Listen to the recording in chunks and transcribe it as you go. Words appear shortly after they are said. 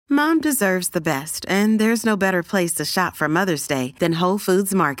Mom deserves the best, and there's no better place to shop for Mother's Day than Whole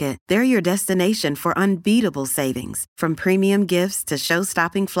Foods Market. They're your destination for unbeatable savings, from premium gifts to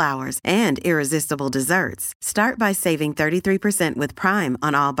show-stopping flowers and irresistible desserts. Start by saving 33% with Prime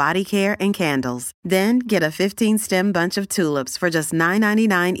on all body care and candles. Then get a 15-stem bunch of tulips for just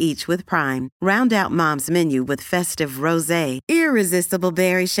 $9.99 each with Prime. Round out Mom's menu with festive rosé, irresistible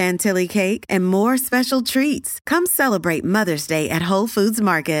berry chantilly cake, and more special treats. Come celebrate Mother's Day at Whole Foods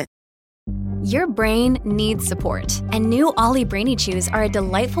Market. Your brain needs support, and new Ollie Brainy Chews are a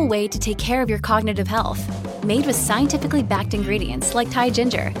delightful way to take care of your cognitive health. Made with scientifically backed ingredients like Thai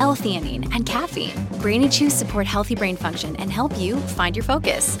ginger, L-theanine, and caffeine, Brainy Chews support healthy brain function and help you find your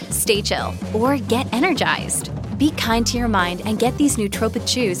focus, stay chill, or get energized. Be kind to your mind and get these nootropic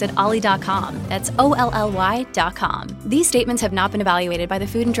chews at ollie.com. That's OLLY.com. These statements have not been evaluated by the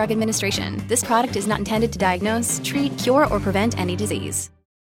Food and Drug Administration. This product is not intended to diagnose, treat, cure, or prevent any disease.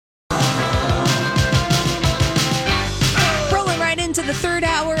 Into the third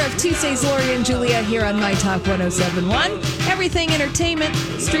hour of Tuesday's Lori and Julia here on My Talk 1071. Everything entertainment,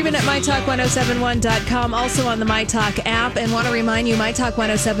 streaming at MyTalk1071.com, also on the My Talk app. And want to remind you, My Talk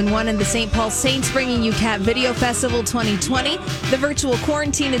 1071 and the St. Paul Saints bringing you Cat Video Festival 2020, the virtual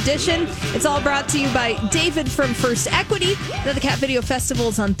quarantine edition. It's all brought to you by David from First Equity. Now, the Cat Video Festival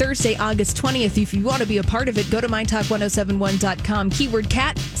is on Thursday, August 20th. If you want to be a part of it, go to MyTalk1071.com, keyword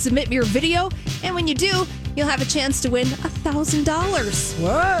cat, submit your video, and when you do, you'll have a chance to win $1,000.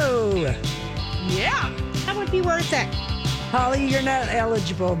 Whoa. Yeah. That would be worth it. Holly, you're not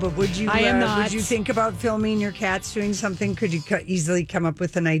eligible, but would you? I am not. Would you think about filming your cats doing something? Could you easily come up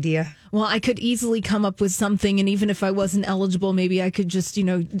with an idea? Well, I could easily come up with something, and even if I wasn't eligible, maybe I could just,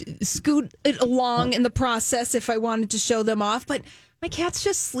 scoot it along in the process if I wanted to show them off. But my cats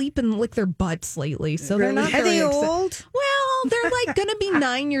just sleep and lick their butts lately, so they're not Are very they old? Well, they're like going to be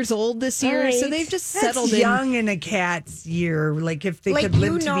 9 years old this year, Right. so they've just That's settled in. young in a cat's year. Like if they could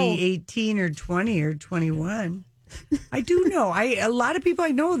live to be 18 or 20 or 21. I do know. A lot of people I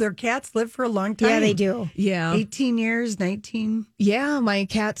know, their cats live for a long time. Yeah, they do. Yeah. 18 years, 19. Yeah, my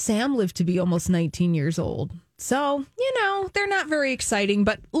cat Sam lived to be almost 19 years old. So, they're not very exciting,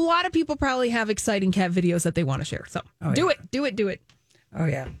 but a lot of people probably have exciting cat videos that they want to share. So do it. Oh,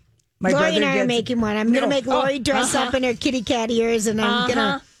 yeah. Lori and I are making one. I'm going to make Lori dress up in her kitty cat ears, and I'm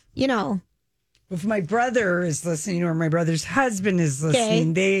going to, If my brother is listening, or my brother's husband is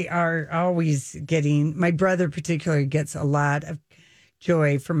listening, they are always getting, my brother particularly gets a lot of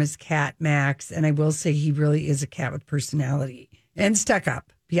joy from his cat, Max. And I will say he really is a cat with personality and stuck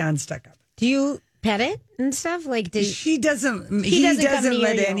up, beyond stuck up. Do you pet it and stuff? He doesn't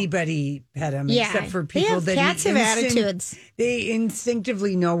let anybody pet him except for people that cats have attitudes. They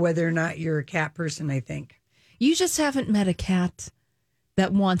instinctively know whether or not you're a cat person, I think. You just haven't met a cat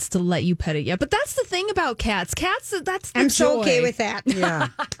that wants to let you pet it yet. But that's the thing about cats. That's the I'm joy. so okay with that. Yeah.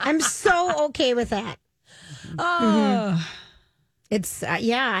 I'm so okay with that. It's,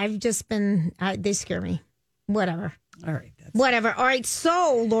 I've just been, they scare me. Whatever. All right. Whatever. All right.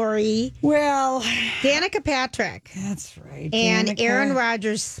 So, Lori. Well, Danica Patrick. That's right. And Danica. Aaron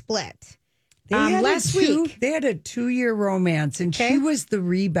Rodgers split. They had last week. They had a 2-year romance, and she was the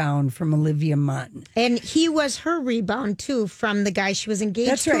rebound from Olivia Munn. And he was her rebound, too, from the guy she was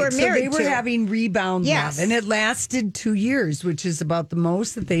engaged to or married to. So they were having rebound love, and it lasted 2 years, which is about the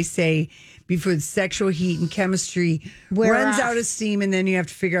most that they say before the sexual heat and chemistry runs out of steam, and then you have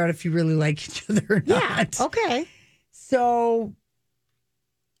to figure out if you really like each other or not. Yeah, okay. So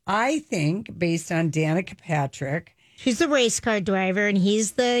I think, based on Danica Patrick... She's the race car driver, and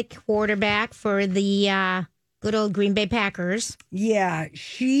he's the quarterback for the good old Green Bay Packers. Yeah,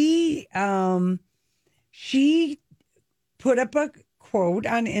 she put up a quote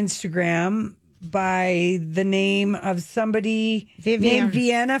on Instagram by the name of somebody named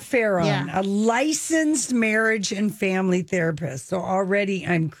Vienna Farron, a licensed marriage and family therapist. So already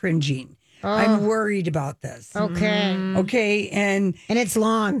I'm cringing. I'm worried about this. Okay. Okay. And it's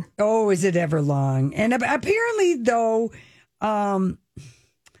long. Oh, is it ever long? And apparently, though,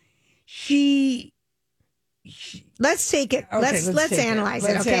 she let's take it. Okay, let's analyze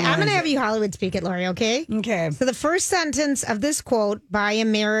it. Okay. I'm going to have you Hollywood speak it, Lori. Okay. Okay. So the first sentence of this quote by a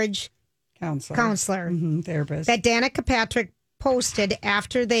marriage counselor, therapist, that Danica Patrick posted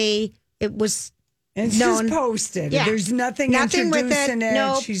after it was. And it's just posted. Yeah. There's nothing introducing it.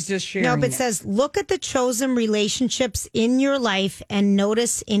 Nope. She's just sharing No, but it says, look at the chosen relationships in your life and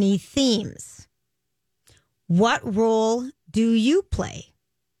notice any themes. What role do you play?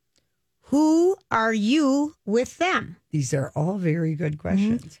 Who are you with them? These are all very good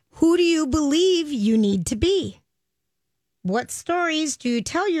questions. Who do you believe you need to be? What stories do you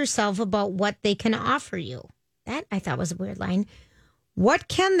tell yourself about what they can offer you? That I thought was a weird line. What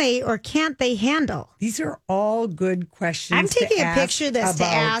can they or can't they handle? These are all good questions. I'm taking to a picture of this to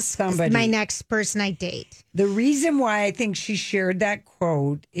ask somebody. my next person I date. The reason why I think she shared that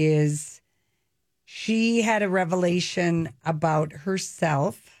quote is she had a revelation about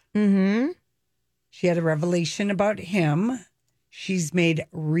herself. Mm-hmm. She had a revelation about him. She's made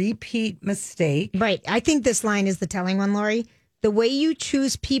repeat mistakes. Right. I think this line is the telling one, Lori. The way you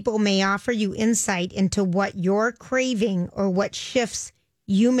choose people may offer you insight into what you're craving or what shifts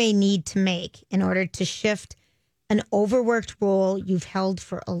you may need to make in order to shift an overworked role you've held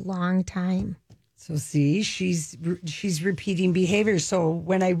for a long time. So see, she's repeating behavior. So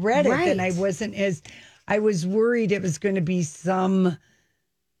when I read it, then I was worried it was going to be some,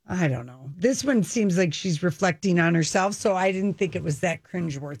 I don't know. This one seems like she's reflecting on herself, so I didn't think it was that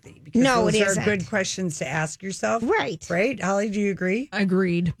cringeworthy. Because no, those it are isn't. good questions to ask yourself. Right. Right? Holly, do you agree?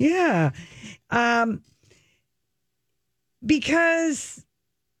 Agreed. Yeah. Because,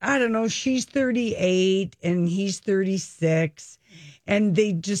 I don't know, she's 38 and he's 36. And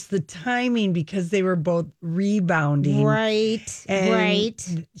they just, the timing, because they were both rebounding. Right. And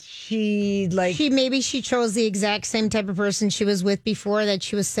right. She She chose the exact same type of person she was with before that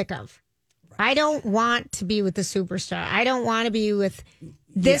she was sick of. I don't want to be with the superstar. I don't want to be with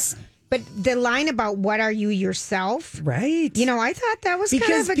this. Yeah. But the line about what are you yourself? Right. You know, I thought that was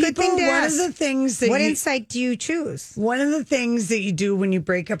kind of a good thing to ask. One of the things that what insight do you choose? One of the things that you do when you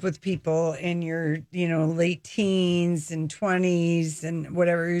break up with people in your, late teens and 20s and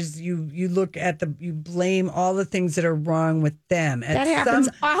whatever is you look at you blame all the things that are wrong with them. That happens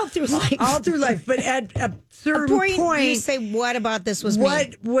all through life. All through life. But at a certain point, you say, what about this was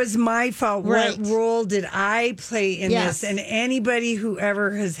what me? was my fault? Right. What role did I play in this? And anybody who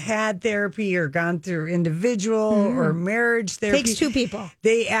ever has had therapy or gone through individual or marriage therapy. Takes two people.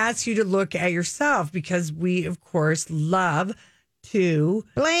 They ask you to look at yourself because we, of course, love to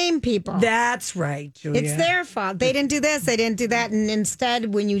blame people. That's right, Julia. It's their fault. They didn't do this. They didn't do that. And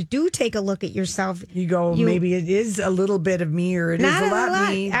instead, when you do take a look at yourself, you go, maybe it is a little bit of me or it is a lot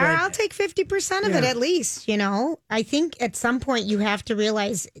me. But I'll take 50% of it at least. I think at some point you have to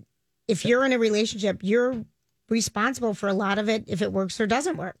realize if you're in a relationship, you're responsible for a lot of it if it works or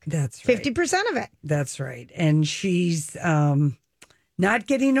doesn't work. That's right. 50% of it. That's right. And she's not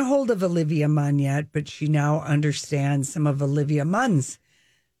getting a hold of Olivia Munn yet, but she now understands some of Olivia Munn's,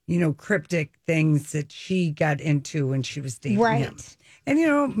 cryptic things that she got into when she was dating him.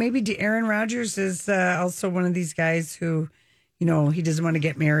 And, maybe Aaron Rodgers is also one of these guys who, he doesn't want to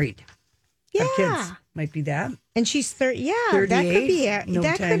get married. Yeah. Have kids. Might be that. And she's 30. Yeah, that could be it. No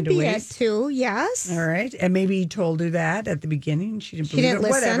that time could to be waste. it too. Yes. All right. And maybe he told her that at the beginning. She didn't believe it.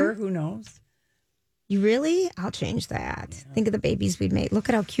 Listen. Whatever. Who knows? You really? I'll change that. Yeah. Think of the babies we'd made. Look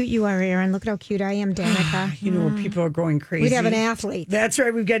at how cute you are, Aaron. Look at how cute I am, Danica. People are going crazy. We'd have an athlete. That's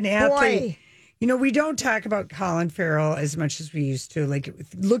right. We've got an athlete. Boy. We don't talk about Colin Farrell as much as we used to. Like,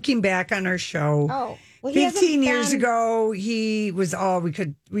 looking back on our show. Oh. Well, 15 years ago, he was all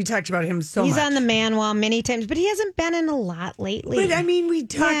we talked about him so much. He's on the man wall many times, but he hasn't been in a lot lately. But we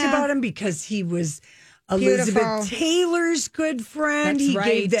talked about him because he was Elizabeth Taylor's good friend. That's he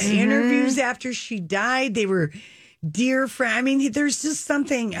gave the interviews after she died. They were dear friends. There's just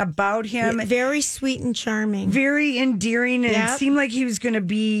something about him. Very sweet and charming. Very endearing. And it seemed like he was going to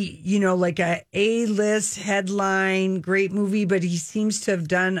be, like a A-list headline, great movie, but he seems to have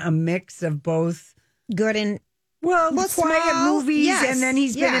done a mix of both. Good and quiet small, movies, and then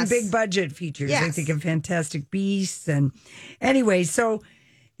he's been in yes. big budget features. Yes. I think of Fantastic Beasts, and anyway, so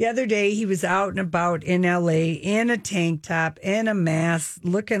the other day he was out and about in L.A. in a tank top and a mask,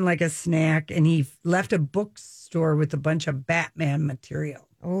 looking like a snack, and he left a bookstore with a bunch of Batman material.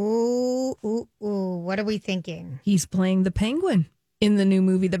 Ooh, what are we thinking? He's playing the Penguin in the new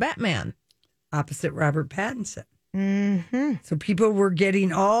movie, The Batman, opposite Robert Pattinson. Mm-hmm. So people were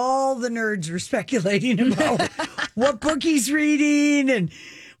getting, all the nerds were speculating about what book he's reading and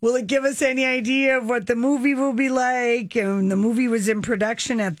will it give us any idea of what the movie will be like. And the movie was in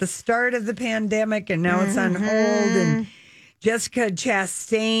production at the start of the pandemic and now it's on hold. And Jessica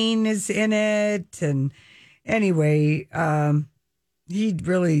Chastain is in it. And anyway, he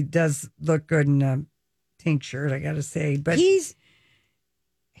really does look good in a tank shirt, I got to say. But he's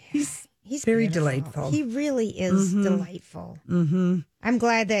very beautiful. Delightful. He really is delightful. Mm-hmm. I'm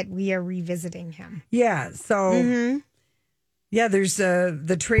glad that we are revisiting him. Yeah. So, there's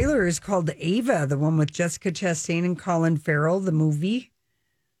the trailer is called Ava, the one with Jessica Chastain and Colin Farrell, the movie.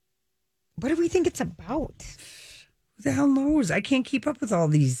 What do we think it's about? Who the hell knows? I can't keep up with all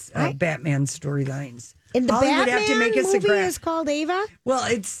these Batman storylines. In the Hollywood Batman have to make us a movie is called Ava? Well,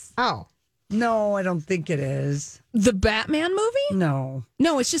 it's... Oh. No, I don't think it is. The Batman movie? No.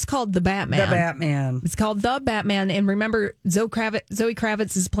 No, it's just called The Batman. The Batman. It's called The Batman. And remember, Zoe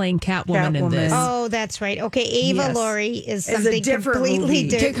Kravitz is playing Catwoman in this. Oh, that's right. Okay, Ava, Yes. Laurie, is It's a something different completely movie.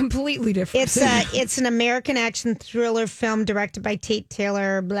 different. Completely different. It's an American action thriller film directed by Tate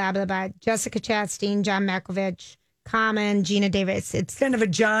Taylor, blah, blah, blah. Jessica Chastain, John Malkovich, Common, Gina Davis. It's kind of a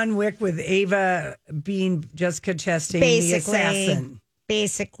John Wick with Ava being Jessica Chastain, the assassin.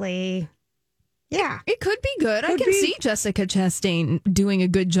 Basically. Yeah. It could be good. I can see Jessica Chastain doing a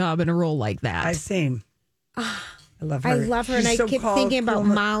good job in a role like that. Same. I love her. I love her, She's and I so keep thinking about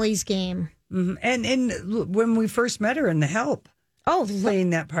Molly's Game. Mm-hmm. And when we first met her in The Help,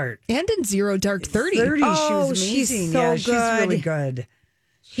 playing that part. And in Zero Dark 30. She was amazing. She's so good. She's really good.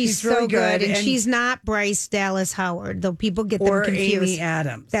 She's really so good. And and she's not Bryce Dallas Howard, though people get them confused. Or Amy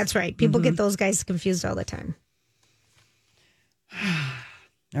Adams. That's right. People get those guys confused all the time.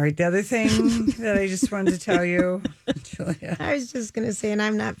 All right, the other thing that I just wanted to tell you, Julia. I was just going to say, and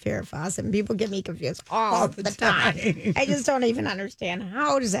I'm not Farrah Fawcett, and people get me confused all the time. I just don't even understand.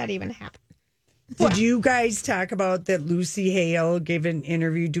 How does that even happen? Did you guys talk about that Lucy Hale gave an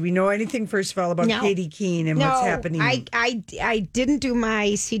interview? Do we know anything, first of all, about Katie Keene and what's happening? I didn't do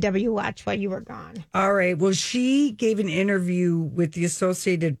my CW watch while you were gone. All right. Well, she gave an interview with the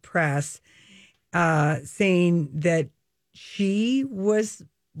Associated Press saying that she was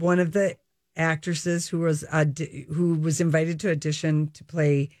one of the actresses who was invited to audition to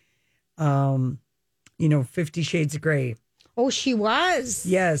play, 50 Shades of Grey. Oh, she was.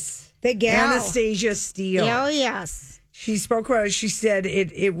 Yes. The gal. Anastasia Steele. Oh, yes. She spoke about it. She said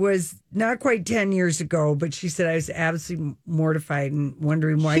it was not quite 10 years ago, but she said I was absolutely mortified and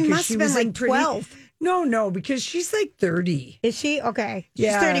wondering why. She must have been was like 12. No, because she's like 30. Is she? Okay. She's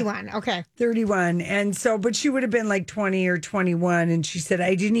Yeah. 31. Okay. 31. And so, but she would have been like 20 or 21. And she said,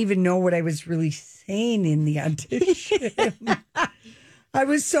 I didn't even know what I was really saying in the audition. I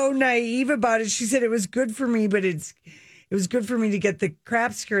was so naive about it. She said it was good for me, but it was good for me to get the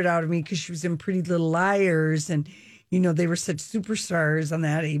crap scared out of me because she was in Pretty Little Liars. And, they were such superstars on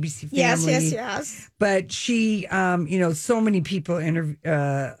that ABC Family. Yes. But she, so many people did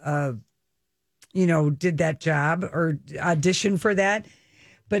that job or auditioned for that.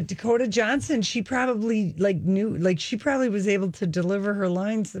 But Dakota Johnson, she probably she probably was able to deliver her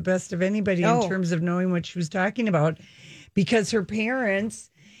lines the best of anybody in terms of knowing what she was talking about, because her parents,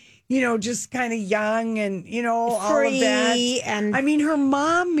 just kind of young and, all of that. And I mean, her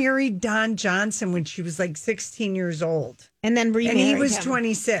mom married Don Johnson when she was like 16 years old. And then remarried And he was him.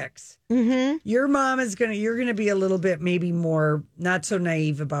 26. Mm-hmm. Your mom you're going to be a little bit maybe more not so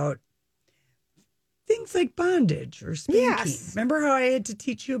naive about things like bondage or spanking. Yes. Remember how I had to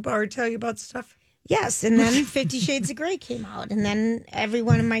teach you about or tell you about stuff? Yes, and then 50 Shades of Grey came out, and then every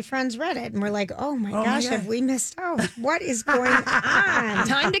one of my friends read it, and we're like, oh my gosh, God. have we missed out? What is going on?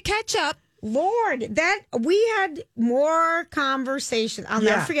 Time to catch up. Lord, that we had more conversation. I'll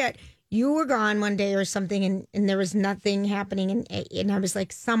never forget. You were gone one day or something, and there was nothing happening, and I was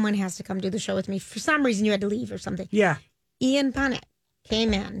like, someone has to come do the show with me. For some reason, you had to leave or something. Yeah. Ian Punnett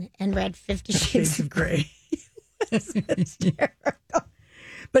came in and read 50 Shades of Grey.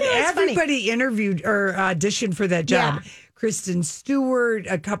 But everybody interviewed or auditioned for that job. Yeah. Kristen Stewart,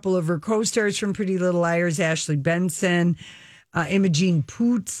 a couple of her co-stars from Pretty Little Liars, Ashley Benson, Imogene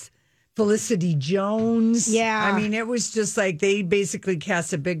Poots, Felicity Jones. Yeah. I mean, it was just like they basically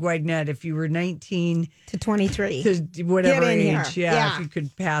cast a big wide net if you were 19 to 23. to whatever Get in age. here. Yeah, Yeah. if you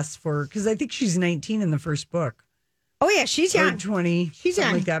could pass for, because I think she's 19 in the first book. Oh, yeah, she's Or young. 20. She's something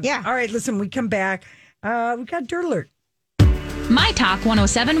young, like that. yeah. All right, listen, we come back. We got Dirt Alert. My Talk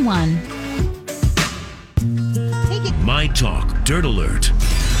 1071. My Talk Dirt Alert.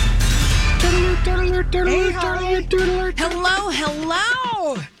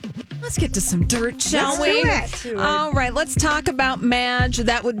 Hello. Let's get to some dirt, shall we? Let's do it. All right, let's talk about Madge.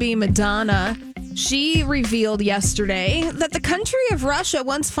 That would be Madonna. She revealed yesterday that the country of Russia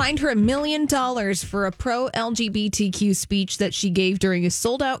once fined her $1 million for a pro-LGBTQ speech that she gave during a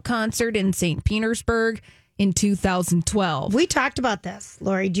sold-out concert in St. Petersburg in 2012. We talked about this,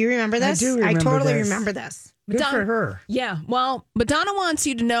 Lori. Do you remember this? do remember I totally this. remember this. Good for her. Yeah, well, Madonna wants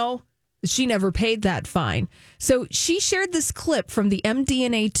you to know that she never paid that fine. So she shared this clip from the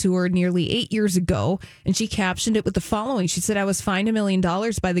MDNA tour nearly 8 years ago, and she captioned it with the following. She said, I was fined $1 million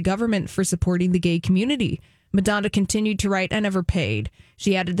by the government for supporting the gay community. Madonna continued to write, I never paid.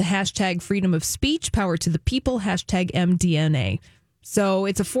 She added the hashtag freedom of speech, power to the people, hashtag MDNA. So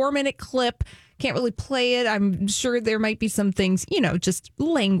it's a 4-minute clip Can't really play it. I'm sure there might be some things, just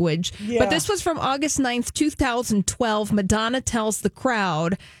language. Yeah. But this was from August 9th, 2012. Madonna tells the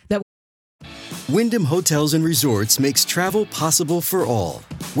crowd that Wyndham Hotels and Resorts makes travel possible for all.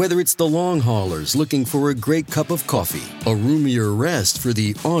 Whether it's the long haulers looking for a great cup of coffee, a roomier rest for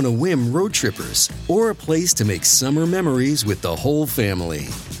the on-a-whim road trippers, or a place to make summer memories with the whole family.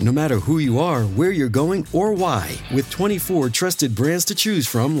 No matter who you are, where you're going, or why, with 24 trusted brands to choose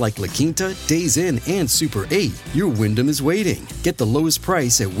from like La Quinta, Days Inn, and Super 8, your Wyndham is waiting. Get the lowest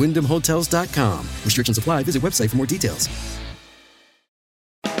price at WyndhamHotels.com. Restrictions apply. Visit website for more details.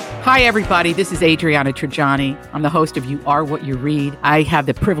 Hi, everybody. This is Adriana Trajani. I'm the host of You Are What You Read. I have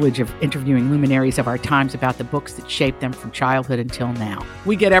the privilege of interviewing luminaries of our times about the books that shaped them from childhood until now.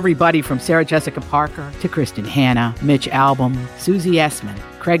 We get everybody from Sarah Jessica Parker to Kristen Hanna, Mitch Albom, Susie Essman,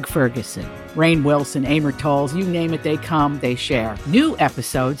 Craig Ferguson, Rainn Wilson, Amor Tolls, you name it, they come, they share. New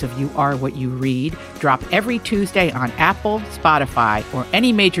episodes of You Are What You Read drop every Tuesday on Apple, Spotify, or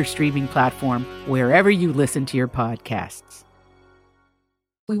any major streaming platform wherever you listen to your podcasts.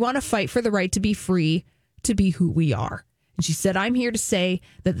 we want to fight for the right to be free, to be who we are. And she said, I'm here to say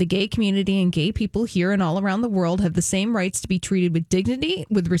that the gay community and gay people here and all around the world have the same rights to be treated with dignity,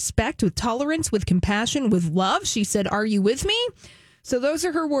 with respect, with tolerance, with compassion, with love. She said, are you with me? So those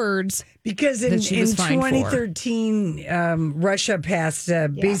are her words. Because in 2013, Russia passed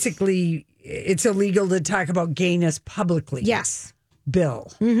basically it's illegal to talk about gayness publicly. Yes.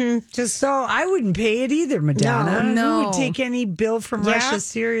 Bill. Mm-hmm. So I wouldn't pay it either, Madonna. No. Who would take any bill from Russia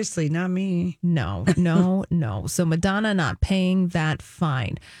seriously? Not me. No. So Madonna not paying that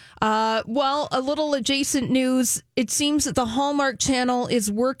fine. Well, a little adjacent news. It seems that the Hallmark Channel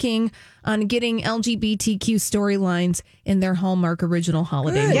is working on getting LGBTQ storylines in their Hallmark original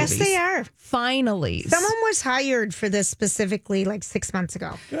holiday movies. Yes, they are. Finally. Someone was hired for this specifically like 6 months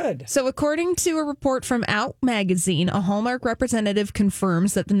ago. Good. So according to a report from Out Magazine, a Hallmark representative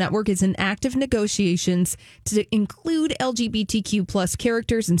confirms that the network is in active negotiations to include LGBTQ plus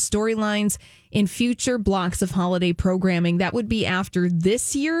characters and storylines in future blocks of holiday programming. That would be after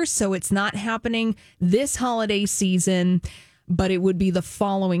this year, so it's not happening this holiday season, but it would be the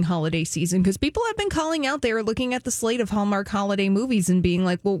following holiday season, because people have been calling out. They are looking at the slate of Hallmark holiday movies and being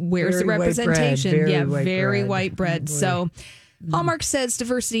like, well, where's the representation? Very white bread. So Hallmark says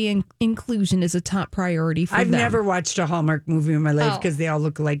diversity and inclusion is a top priority for them. I've never watched a Hallmark movie in my life because they all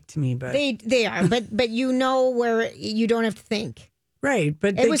look alike to me. But They are, but you know where you don't have to think. Right,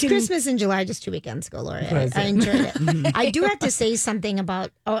 but it was Christmas in July just 2 weekends ago, Lori. I enjoyed it. I do have to say something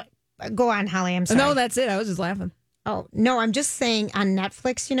about. Oh, go on, Holly. I'm sorry. No, that's it. I was just laughing. Oh no, I'm just saying on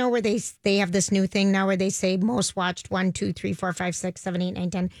Netflix. You know where they have this new thing now where they say most watched 1, 2, 3, 4, 5, 6, 7, 8, 9,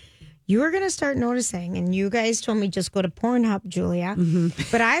 10. You are going to start noticing, and you guys told me just go to Pornhub, Julia. Mm-hmm.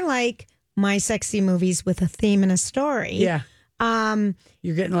 But I like my sexy movies with a theme and a story. Yeah.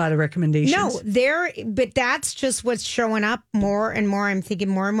 You're getting a lot of recommendations. No, but that's just what's showing up more and more. I'm thinking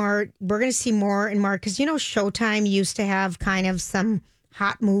more and more. We're going to see more and more because Showtime used to have kind of some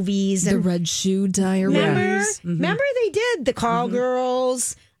hot movies. The Red Shoe Diaries. Remember they did the Call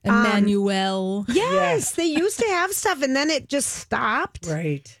Girls, Emmanuel. Yes, they used to have stuff, and then it just stopped.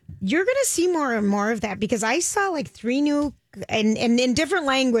 Right. You're going to see more and more of that because I saw like 3 new. And in different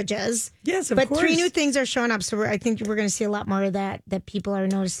languages. Yes, of course. But 3 new things are showing up. So I think we're going to see a lot more of that people are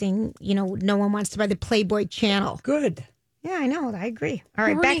noticing. No one wants to buy the Playboy channel. Good. Yeah, I know. I agree. All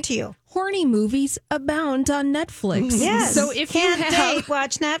right, back to you. Horny movies abound on Netflix. Yes. So if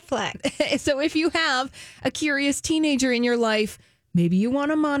watch Netflix. So if you have a curious teenager in your life, maybe you want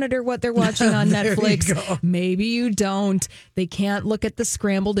to monitor what they're watching on Netflix. Maybe you don't. They can't look at the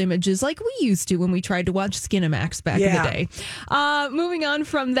scrambled images like we used to when we tried to watch Skinamax back in the day. Moving on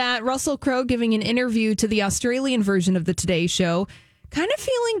from that, Russell Crowe giving an interview to the Australian version of the Today Show, kind of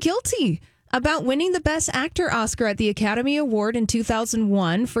feeling guilty about winning the Best Actor Oscar at the Academy Award in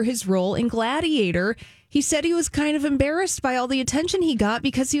 2001 for his role in Gladiator. He said he was kind of embarrassed by all the attention he got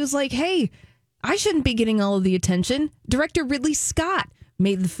because he was like, hey, I shouldn't be getting all of the attention. Director Ridley Scott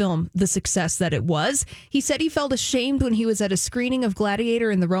made the film the success that it was. He said he felt ashamed when he was at a screening of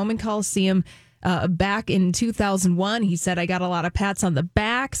Gladiator in the Roman Coliseum back in 2001. He said, I got a lot of pats on the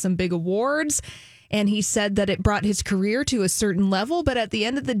back, some big awards. And he said that it brought his career to a certain level. But at the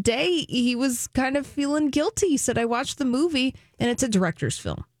end of the day, he was kind of feeling guilty. He said, I watched the movie and it's a director's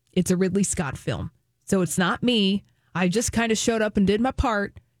film. It's a Ridley Scott film. So it's not me. I just kind of showed up and did my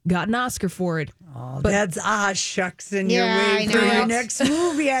part. Got an Oscar for it. Oh, but that's shucks in your way for your next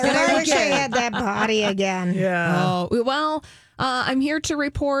movie. I wish I had that body again. Yeah. Oh, well, I'm here to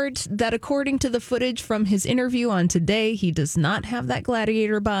report that according to the footage from his interview on Today, he does not have that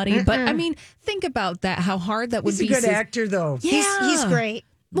gladiator body. But I mean, think about that, how hard that would be. He's a good actor, though. Yeah. He's great.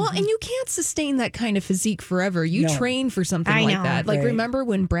 Well, and you can't sustain that kind of physique forever. You train for something I like know, that. Like, right. remember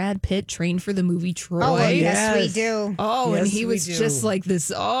when Brad Pitt trained for the movie Troy? Oh, yes, Yes. we do. Oh, and Yes, he we was do. just like this,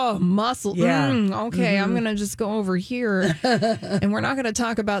 muscle. Yeah. Okay, I'm going to just go over here. And we're not going to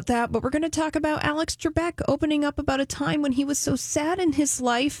talk about that, but we're going to talk about Alex Trebek opening up about a time when he was so sad in his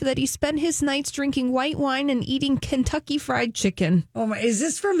life that he spent his nights drinking white wine and eating Kentucky Fried Chicken. Oh my! Is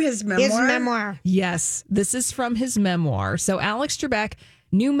this from his memoir? His memoir. Yes, this is from his memoir. So Alex Trebek,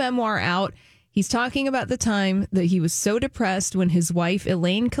 new memoir out. He's talking about the time that he was so depressed when his wife,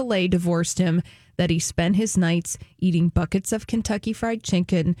 Elaine Calais, divorced him that he spent his nights eating buckets of Kentucky Fried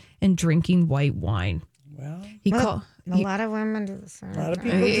Chicken and drinking white wine. Well, A lot of women do the same. a lot of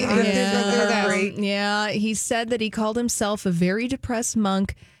people do that. Yeah, he said that he called himself a very depressed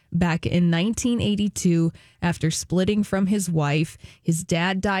monk back in 1982 after splitting from his wife. His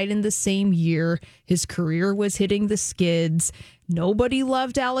dad died in the same year. His career was hitting the skids. Nobody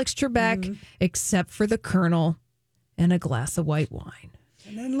loved Alex Trebek except for the Colonel and a glass of white wine.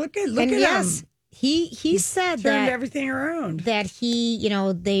 And then look at yes, him. he said Turned that everything around. that he,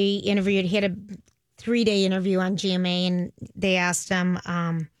 they interviewed, he had a 3-day interview on GMA, and they asked him,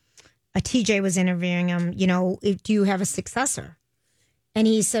 a TJ was interviewing him, do you have a successor? And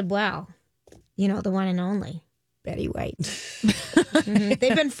he said, well, the one and only Betty White.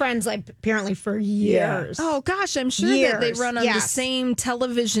 They've been friends, apparently for years. Oh, gosh, I'm sure that they run on the same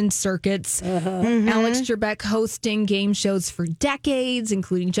television circuits. Alex Trebek hosting game shows for decades,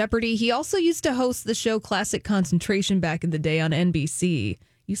 including Jeopardy. He also used to host the show Classic Concentration back in the day on NBC.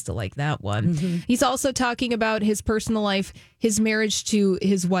 Used to like that one. He's also talking about his personal life, his marriage to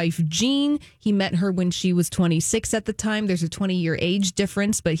his wife, Jean. He met her when she was 26 at the time. There's a 20-year age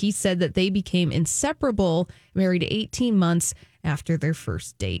difference, but he said that they became inseparable, married 18 months after their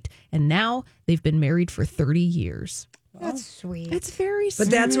first date. And now they've been married for 30 years. That's sweet. It's very sweet.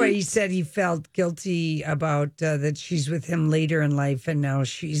 But that's why he said he felt guilty about that she's with him later in life, and now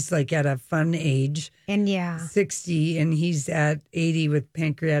she's at a fun age, And 60, and he's at 80 with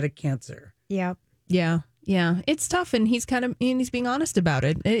pancreatic cancer. Yep. Yeah. It's tough, and he's he's being honest about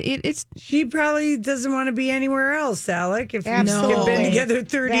it. It's She probably doesn't want to be anywhere else, Alec. If you've Absolutely. been together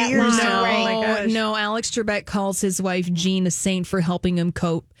 30 That years line, now. right. Oh my gosh. No, Alex Trebek calls his wife Jean a saint for helping him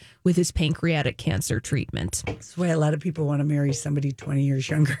cope with his pancreatic cancer treatment. That's why a lot of people want to marry somebody 20 years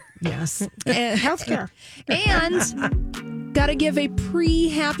younger. Yes. Healthcare. And got to give a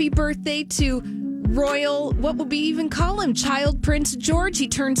pre-happy birthday to Royal, what would we even call him? Child Prince George. He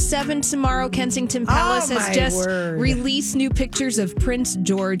turns 7 tomorrow. Kensington Palace has my just word. released new pictures of Prince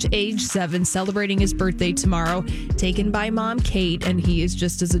George, age 7, celebrating his birthday tomorrow, taken by Mom Kate, and he is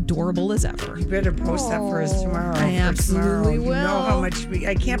just as adorable as ever. You better post that for us tomorrow. I absolutely You know will. how much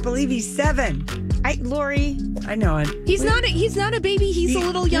I can't believe he's 7. Lori. I know it. He's not a baby. He's a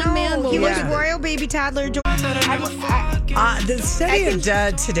little young man. He was Yeah. a royal baby toddler. The study of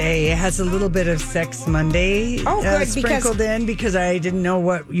today has a little bit of Sex Monday Oh, good, sprinkled in because I didn't know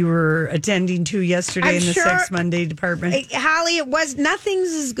what you were attending to yesterday I'm in the sure- Sex Monday department. Holly, nothing's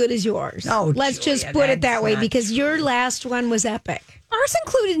as good as yours. Oh, let's just Julia, put it that that's way not because your last one was epic. Ours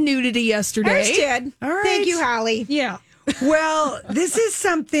included nudity yesterday. Ours did. All right. Thank you, Holly. Yeah. Well, this is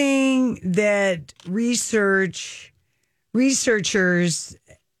something that researchers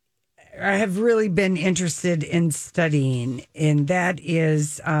have really been interested in studying, and that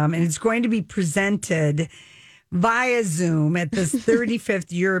is, and it's going to be presented via Zoom at this 35th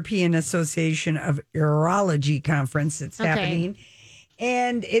European Association of Urology conference that's happening,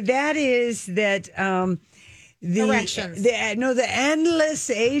 and that is that Erections. the endless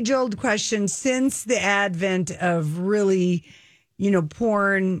age-old question since the advent of really,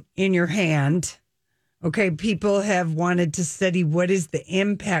 porn in your hand. Okay, people have wanted to study what is the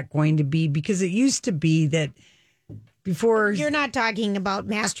impact going to be, because it used to be that before You're not talking about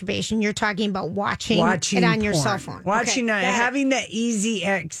masturbation. You're talking about watching it on your porn, cell phone. watching Okay, got it. having that easy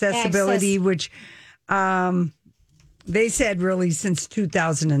accessibility, which they said really since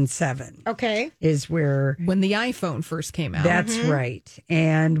 2007 Okay. is where When the iPhone first came out. that's right.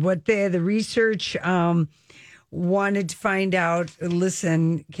 And what the research wanted to find out,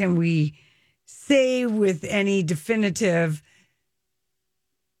 listen, can we say with any definitive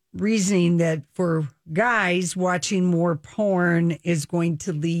reasoning that for guys watching more porn is going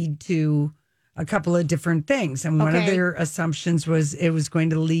to lead to a couple of different things. And one of Okay. their assumptions was it was going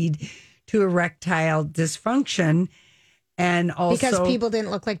to lead to erectile dysfunction, and also Because people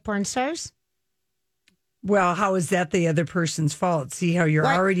didn't look like porn stars? Well, how is that the other person's fault? See how you're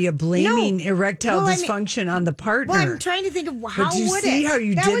What? already blaming No. erectile Well, I mean- dysfunction on the partner. Well, I'm trying to think of how But you would see it? how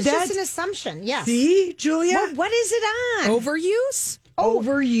you that did was that? just an assumption. Yes. See, Julia? Well, what is it on? Overuse?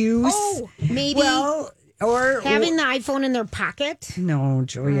 Overuse. Oh, maybe Well, or having the iPhone in their pocket. no,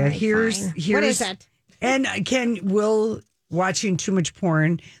 Julia. All right, here's fine. here's What is it? And will watching too much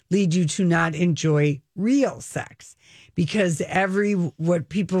porn lead you to not enjoy real sex? Because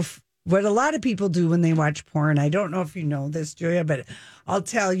what a lot of people do when they watch porn, I don't know if you know this, Julia, but I'll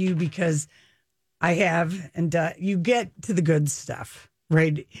tell you because I have, and you get to the good stuff,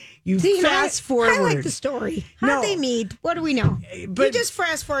 right? You fast forward. I like the story. How'd No. they meet? What do we know? But- you just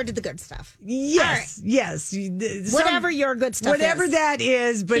fast forward to the good stuff. Yes, yes. Whatever your good stuff whatever is. that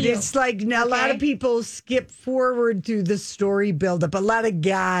is, but To you. it's like a lot Okay. of people skip forward through the story buildup. A lot of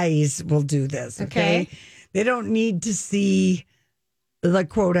guys will do this. Okay. They don't need to see the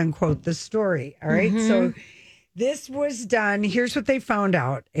quote unquote the story. All right? So this was done. Here's what they found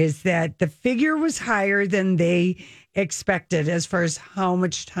out is that the figure was higher than they expected as far as how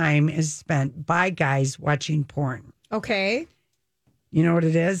much time is spent by guys watching porn. Okay. You know what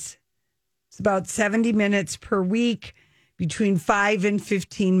it is? It's about 70 minutes per week, between 5 and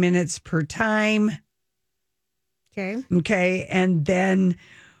 15 minutes per time. Okay. Okay. And then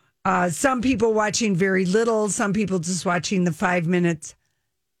some people watching very little, some people just watching the 5 minutes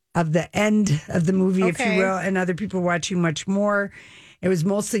of the end of the movie, if Okay. you will, and other people watching much more. It was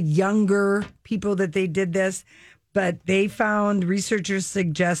mostly younger people that they did this, but they found researchers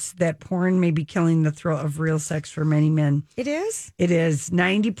suggest that porn may be killing the thrill of real sex for many men. It is? It is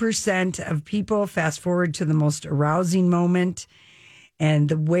 90% of people fast forward to the most arousing moment. And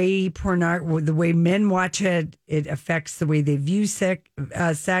the way the way men watch it, it affects the way they view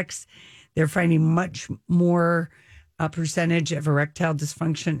sex. They're finding much more percentage of erectile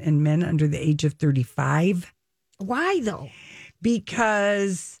dysfunction in men under the age of 35. Why, though?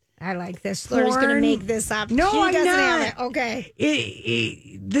 Because I like this. Laura's going to Porn- make this up. No, she I'm doesn't not. have it.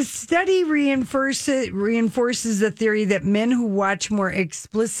 Okay. the study reinforces the theory that men who watch more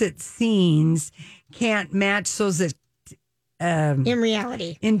explicit scenes can't match those In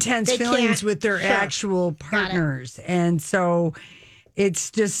reality. intense They feelings can't. with their Sure. actual partners. And so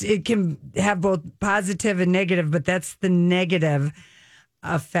it can have both positive and negative, but that's the negative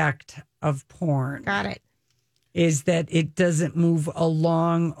effect of porn. Got it. Is that it doesn't move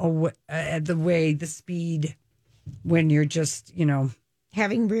along the speed when you're just,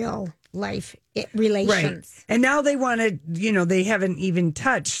 Having real life relations. right. And now they want to, they haven't even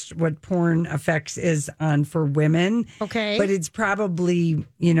touched what porn effects is on for women. Okay. But it's probably,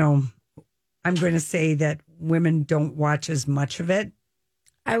 I'm going to say that women don't watch as much of it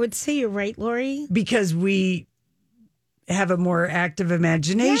I would say you're right, Lori. because we have a more active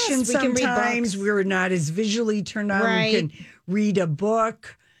imagination. Yes, we can read sometimes books. we're not as visually turned on. Right. We can read a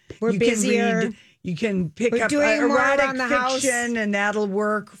book. We're busier. You can pick We're up doing more erotic around the house. fiction and that'll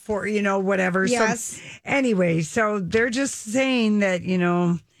work for, whatever. Yes. So anyway, so they're just saying that,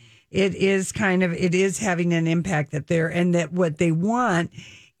 it is having an impact and that what they want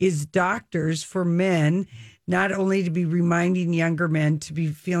is doctors for men, not only to be reminding younger men to be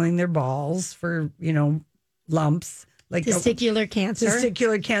feeling their balls for, lumps. Like Testicular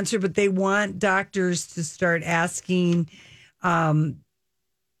cancer. but they want doctors to start asking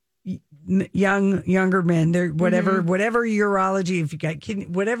younger men, whatever urology, if you got kidney,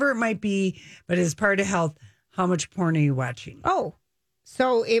 whatever it might be, but as part of health, how much porn are you watching? Oh,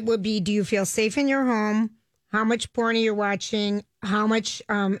 so it would be, do you feel safe in your home? How much porn are you watching? How much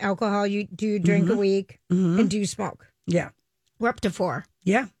alcohol you drink a week? And do you smoke? Yeah. We're up to 4.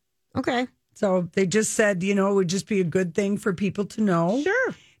 Yeah. Okay. So they just said, it would just be a good thing for people to know.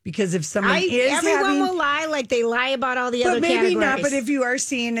 Sure. Because if someone everyone will lie like they lie about all the but other maybe categories. not. But if you are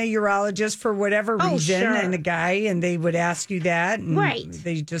seeing a urologist for whatever reason, sure. and a guy, and they would ask you that, and Right.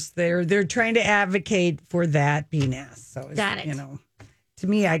 they're trying to advocate for that being asked. So Got it. to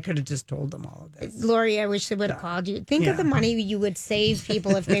me, I could have just told them all of this. Lori, I wish they would have called you. Think of the money you would save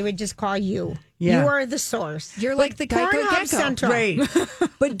people if they would just call you. Yeah. You are the source. You're like the Geico Pornhub Gecko. Central. Right.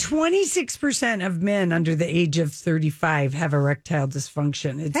 But 26% of men under the age of 35 have erectile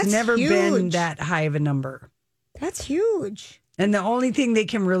dysfunction. It's That's never been huge. that high of a number. That's huge. And the only thing they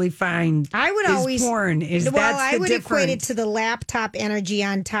can really find I would is always porn. Is well, that's I the would difference. equate it to the laptop energy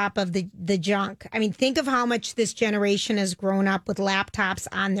on top of the junk. I mean, think of how much this generation has grown up with laptops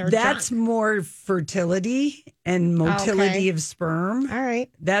on their That's junk. more fertility and motility Okay. of sperm. All right.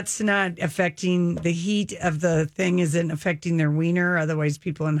 That's not affecting the heat of the thing, isn't affecting their wiener. Otherwise,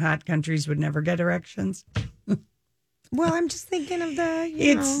 people in hot countries would never get erections. Well, I'm just thinking of the.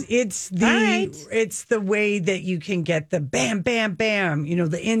 It's the way that you can get the bam, bam, bam.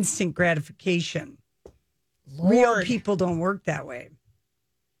 The instant gratification. Lord. Real people don't work that way.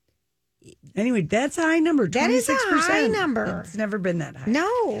 Anyway, that's a high number. 26%. That is a high number. It's never been that high.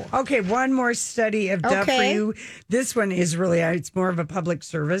 No. Okay, one more study of Duff for you. This one is really, it's more of a public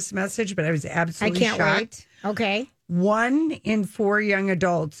service message, but I was absolutely shocked. Wait. Okay. 1 in 4 young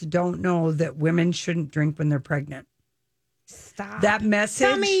adults don't know that women shouldn't drink when they're pregnant. Stop. That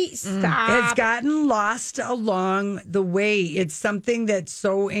message stop. has gotten lost along the way. It's something that's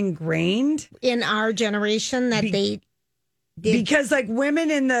so ingrained in our generation that they did. Because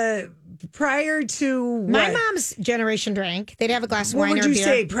women in the prior to my mom's generation drank. They'd have a glass of wine or beer. What would you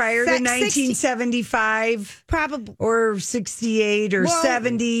say? Prior to 1975? Probably. Or 68 or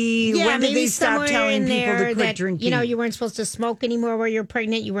 70? Yeah, when did they stop telling people to quit drinking? You weren't supposed to smoke anymore while you're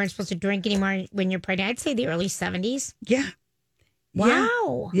pregnant. You weren't supposed to drink anymore when you're pregnant. I'd say the early 70s. Yeah.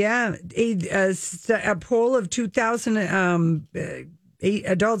 Wow. Yeah. A poll of 2,000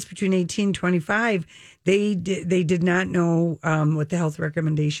 adults between 18 and 25, they did not know what the health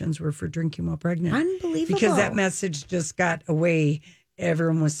recommendations were for drinking while pregnant. Unbelievable. Because that message just got away.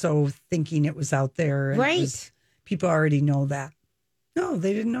 Everyone was so thinking it was out there. Right. People already know that. No,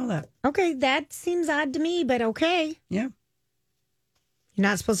 they didn't know that. Okay, that seems odd to me, but okay. Yeah. You're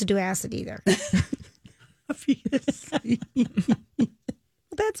not supposed to do acid either. Obviously.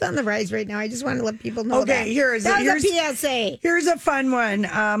 That's on the rise right now. I just want to let people know that. Okay, here's a PSA. Here's a fun one.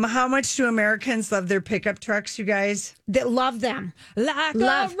 How much do Americans love their pickup trucks, you guys? That love them. Like a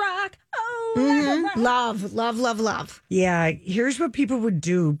rock. Oh, like a rock. Love. Yeah, here's what people would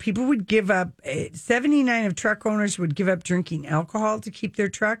do. People would give up, 79 of truck owners would give up drinking alcohol to keep their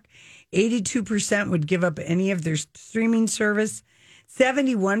truck. 82% would give up any of their streaming service.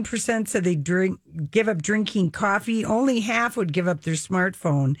 71% said they'd give up drinking coffee. Only half would give up their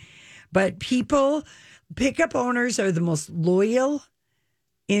smartphone. But pickup owners are the most loyal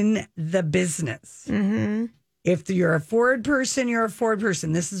in the business. Mm-hmm. If you're a Ford person, you're a Ford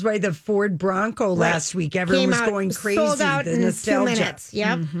person. This is why the Ford Bronco last week, everyone was going crazy. Sold out the in nostalgia. 2 minutes.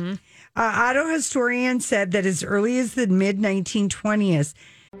 Yep. Mm-hmm. Auto historian said that as early as the mid-1920s,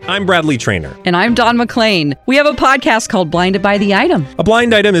 I'm Bradley Trainer. And I'm Don McClain. We have a podcast called Blinded by the Item. A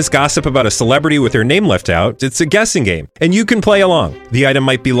blind item is gossip about a celebrity with their name left out. It's a guessing game, and you can play along. The item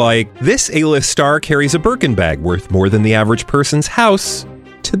might be like, this A-list star carries a Birkin bag worth more than the average person's house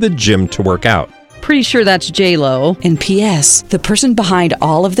to the gym to work out. Pretty sure that's J-Lo. And P.S. the person behind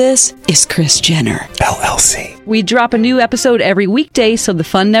all of this is Kris Jenner, LLC. We drop a new episode every weekday so the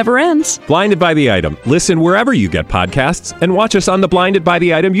fun never ends. Blinded by the Item. Listen wherever you get podcasts and watch us on the Blinded by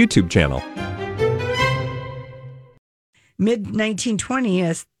the Item YouTube channel.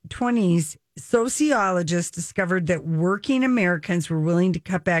 Mid-1920s, sociologists discovered that working Americans were willing to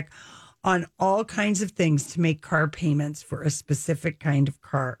cut back on all kinds of things to make car payments for a specific kind of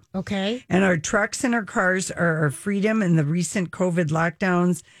car. Okay. And our trucks and our cars are our freedom. And the recent COVID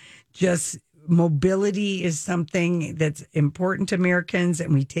lockdowns, mobility is something that's important to Americans,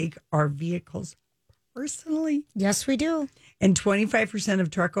 and we take our vehicles personally. Yes, we do. And 25%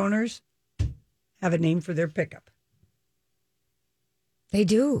 of truck owners have a name for their pickup. They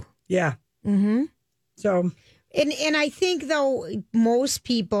do. Yeah. Mm-hmm. So... And I think, though, most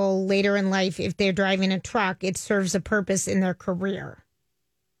people later in life, if they're driving a truck, it serves a purpose in their career.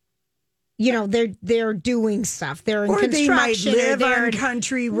 They're doing stuff. They're in construction. Or they might live on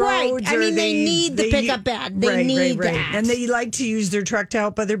country roads. Right. I mean, they need the pickup bed. They need that. And they like to use their truck to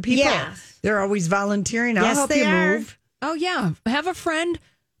help other people. Yes. They're always volunteering. I'll help you move. Oh, yeah. Have a friend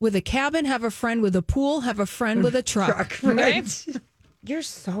with a cabin. Have a friend with a pool. Have a friend with a truck. Right. Okay? You're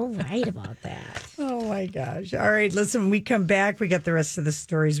so right about that. Oh, my gosh. All right, listen, when we come back, we got the rest of the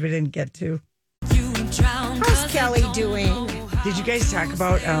stories we didn't get to. How's Kelly doing? Did you guys talk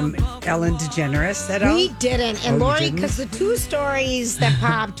about Ellen DeGeneres at all? We didn't. And Lori, because the two stories that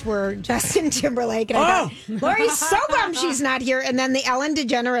popped were Justin Timberlake. And I thought, Lori's so bummed she's not here. And then the Ellen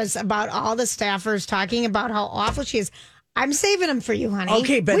DeGeneres about all the staffers talking about how awful she is. I'm saving them for you, honey.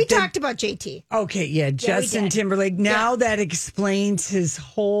 Okay, but we talked about JT. Okay, yeah, Justin Timberlake. Now that explains his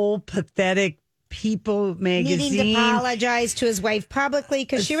whole pathetic People magazine. Needing to apologize to his wife publicly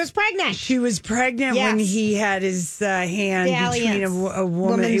because she was pregnant. She was pregnant when he had his hand between a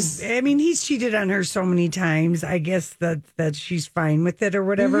woman. I mean, he's cheated on her so many times. I guess that she's fine with it or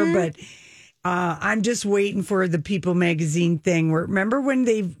whatever, but... I'm just waiting for the People magazine thing. Remember when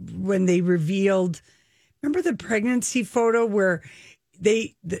they revealed... Remember the pregnancy photo where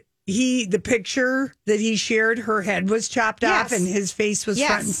the picture that he shared, her head was chopped off and his face was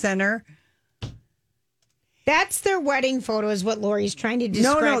front and center? That's their wedding photo, is what Lori's trying to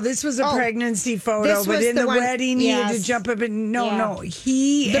describe. No, this was a pregnancy photo, but in the wedding, he had to jump up and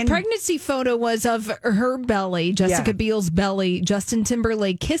the pregnancy photo was of her belly, Jessica Biel's belly, Justin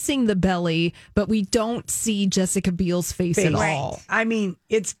Timberlake kissing the belly, but we don't see Jessica Biel's face at all. I mean,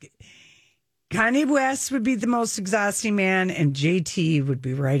 it's Kanye West would be the most exhausting man, and JT would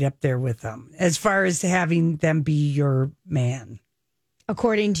be right up there with them as far as having them be your man.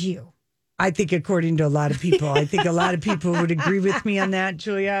 According to you. I think according to a lot of people. I think a lot of people would agree with me on that,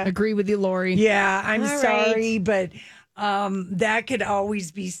 Julia. Agree with you, Lori. Yeah, I'm sorry, but that could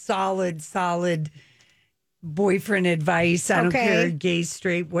always be solid boyfriend advice. I don't care, gay,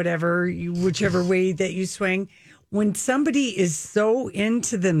 straight, whatever, whichever way that you swing. When somebody is so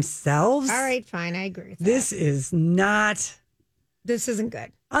into themselves. All right, fine. I agree with that. This is not. This isn't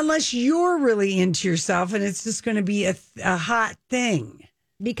good. Unless you're really into yourself and it's just going to be a hot thing.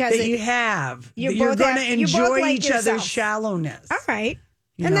 Because that you're going to enjoy each other's shallowness. All right.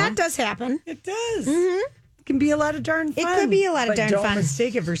 And that does happen. It does. Mm-hmm. It can be a lot of darn fun. It could be a lot of darn fun. Don't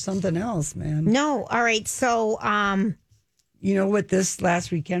mistake it for something else, man. No. All right. So, you know what this last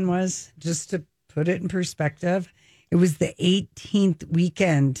weekend was? Just to put it in perspective, it was the 18th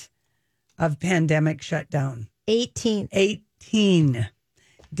weekend of pandemic shutdown. 18.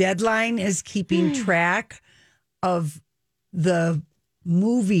 Deadline is keeping track of the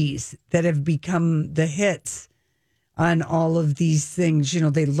movies that have become the hits on all of these things. You know,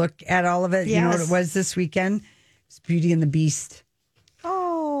 they look at all of it. Yes. You know what it was this weekend? It's Beauty and the Beast.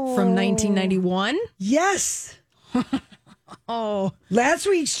 Oh. From 1991? Yes. Oh. Last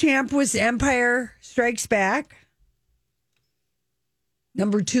week's champ was Empire Strikes Back.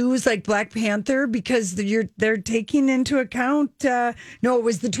 Number 2 is like Black Panther because they're taking into account. No, it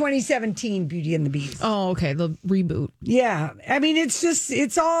was the 2017 Beauty and the Beast. Oh, okay, the reboot. Yeah, I mean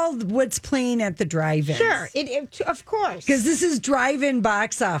it's all what's playing at the drive-in. Sure, it of course, because this is drive-in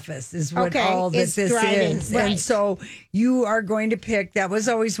box office is what all this is, right. And so you are going to pick. That was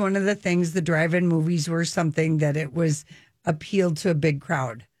always one of the things. The drive-in movies were something that it was appealed to a big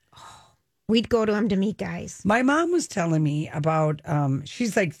crowd. We'd go to them to meet guys. My mom was telling me about,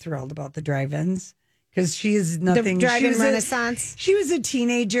 she's like thrilled about the drive-ins because she is nothing. The drive-in renaissance. She was a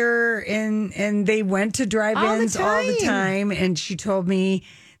teenager and they went to drive-ins all the time. And she told me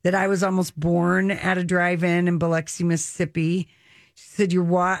that I was almost born at a drive-in in Biloxi, Mississippi. She said, the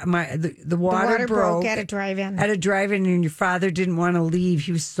water broke at a drive-in. At a drive-in, and your father didn't want to leave.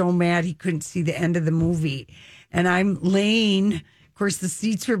 He was so mad he couldn't see the end of the movie. And I'm laying... Of course, the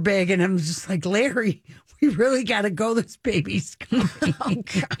seats were big, and I'm just like, Larry, we really got to go. This baby's coming.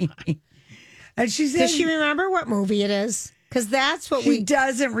 And she said, does she remember what movie it is? Because that's what she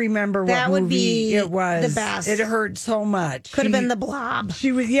doesn't remember what movie it was. The best. It hurt so much. Could have been The Blob.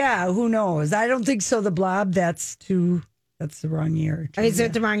 She was, who knows? I don't think so. The Blob, that's the wrong year. Is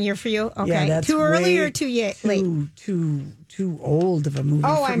it the wrong year for you? Okay. Yeah, that's too early or too late? Too old of a movie.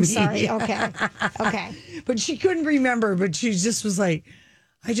 Oh, for I'm me. sorry. Okay. But she couldn't remember, but she just was like,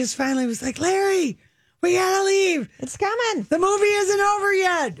 I just finally was like, Larry, we gotta leave. It's coming. The movie isn't over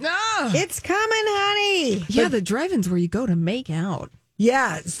yet. No. It's coming, honey. Yeah, the drive-ins where you go to make out.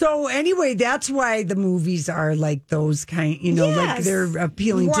 Yeah. So anyway, that's why the movies are like those kind, like they're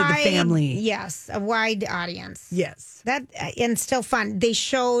appealing to the family. Yes. A wide audience. Yes. That and still fun. They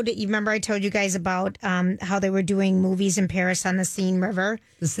showed, you remember I told you guys about how they were doing movies in Paris on the Seine River.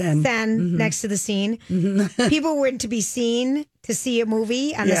 The Seine. Next to the Seine. Mm-hmm. People went to be seen to see a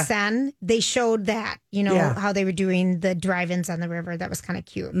movie on the Seine. They showed that, how they were doing the drive-ins on the river. That was kind of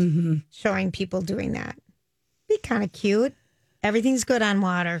cute. Mm-hmm. Showing people doing that. Be kind of cute. Everything's good on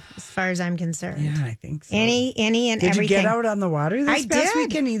water, as far as I'm concerned. Yeah, I think so. Any and did everything. Did you get out on the water this past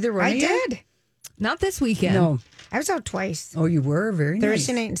weekend either way? I did. Not this weekend. No. I was out twice. Oh, you were? Very nice.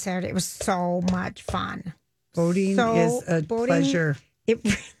 Thursday night and Saturday. It was so much fun. Boating is a pleasure. It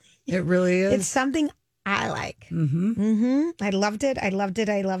really is. It's something I like. Mm-hmm. Mm-hmm. I loved it.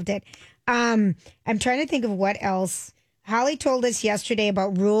 I'm trying to think of what else. Holly told us yesterday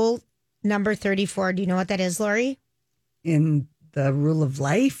about rule number 34. Do you know what that is, Lori? In the rule of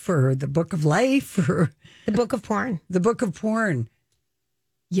life or the book of life or the book of porn. The book of porn.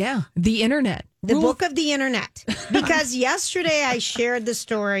 Yeah, the internet. The book of the internet. Because yesterday I shared the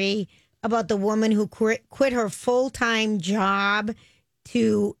story about the woman who quit her full-time job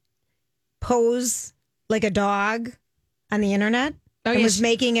to pose like a dog on the internet. And was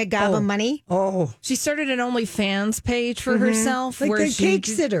making a gob of money. Oh. She started an OnlyFans page for herself. Like the cake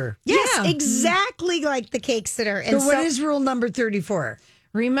sitter. Yes, exactly like the cake sitter. And so what is rule number 34?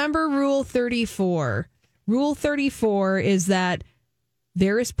 Remember rule 34. Rule 34 is that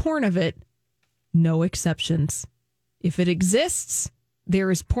there is porn of it, no exceptions. If it exists, there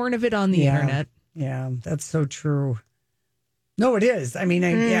is porn of it on the internet. Yeah, that's so true. No, it is. I mean,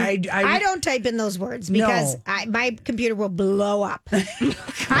 I don't type in those words because my computer will blow up.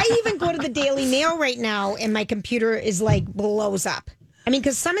 I even go to the Daily Mail right now and my computer is like blows up. I mean,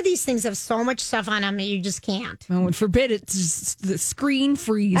 because some of these things have so much stuff on them that you just can't. Oh, and forbid it's just the screen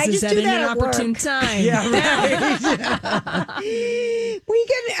freezes at an inopportune time. Yeah, right.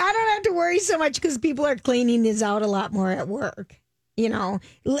 I don't have to worry so much because people are cleaning this out a lot more at work. You know,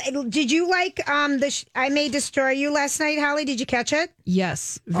 did you like I May Destroy You last night, Holly? Did you catch it?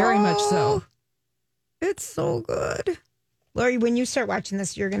 Yes, very much so. It's so good. Lori, when you start watching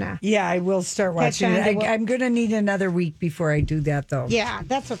this, you're going to... Yeah, I will start watching it. I'm going to need another week before I do that, though. Yeah,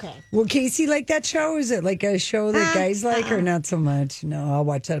 that's okay. Will Casey like that show? Is it like a show that guys like or not so much? No, I'll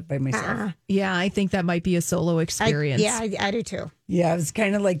watch that by myself. Yeah, I think that might be a solo experience. I do too. Yeah, it's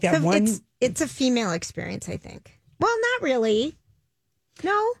kind of like that one... It's a female experience, I think. Well, not really.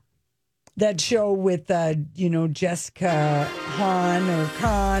 No. That show with, Jessica Hahn or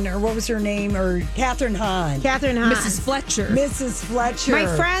Khan, or what was her name? Or Catherine Hahn. Mrs. Fletcher. Mrs. Fletcher. My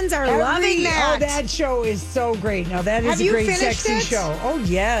friends are loving that. Oh, that show is so great. Now, that is a great, sexy show. Oh,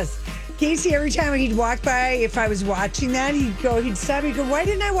 yes. Casey, every time he'd walk by, if I was watching that, he'd stop me, he'd go, why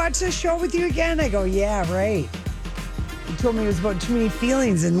didn't I watch this show with you again? I go, yeah, right. He told me it was about too many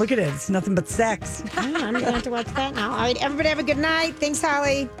feelings, and look at it. It's nothing but sex. I'm going to have to watch that now. All right, everybody have a good night. Thanks,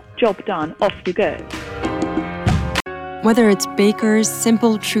 Holly. Job done. Off you go. Whether it's Baker's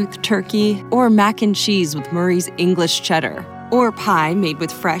Simple Truth Turkey or mac and cheese with Murray's English Cheddar or pie made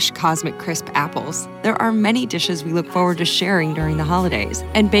with fresh Cosmic Crisp apples, there are many dishes we look forward to sharing during the holidays.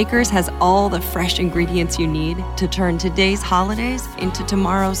 And Baker's has all the fresh ingredients you need to turn today's holidays into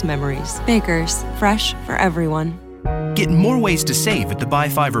tomorrow's memories. Baker's, fresh for everyone. Get more ways to save at the Buy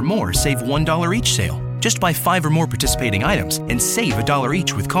 5 or More Save $1 each sale. Just buy 5 or more participating items and save $1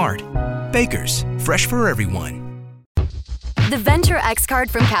 each with card. Baker's, fresh for everyone. The Venture X card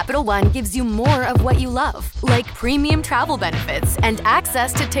from Capital One gives you more of what you love, like premium travel benefits and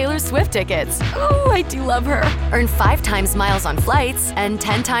access to Taylor Swift tickets. Oh, I do love her. Earn 5 times miles on flights and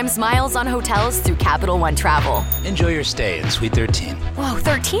 10 times miles on hotels through Capital One Travel. Enjoy your stay in Suite 13. Whoa,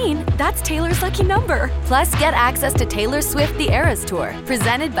 13? That's Taylor's lucky number. Plus, get access to Taylor Swift The Eras Tour,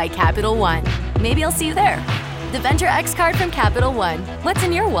 presented by Capital One. Maybe I'll see you there. The Venture X card from Capital One. What's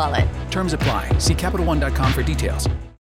in your wallet? Terms apply. See CapitalOne.com for details.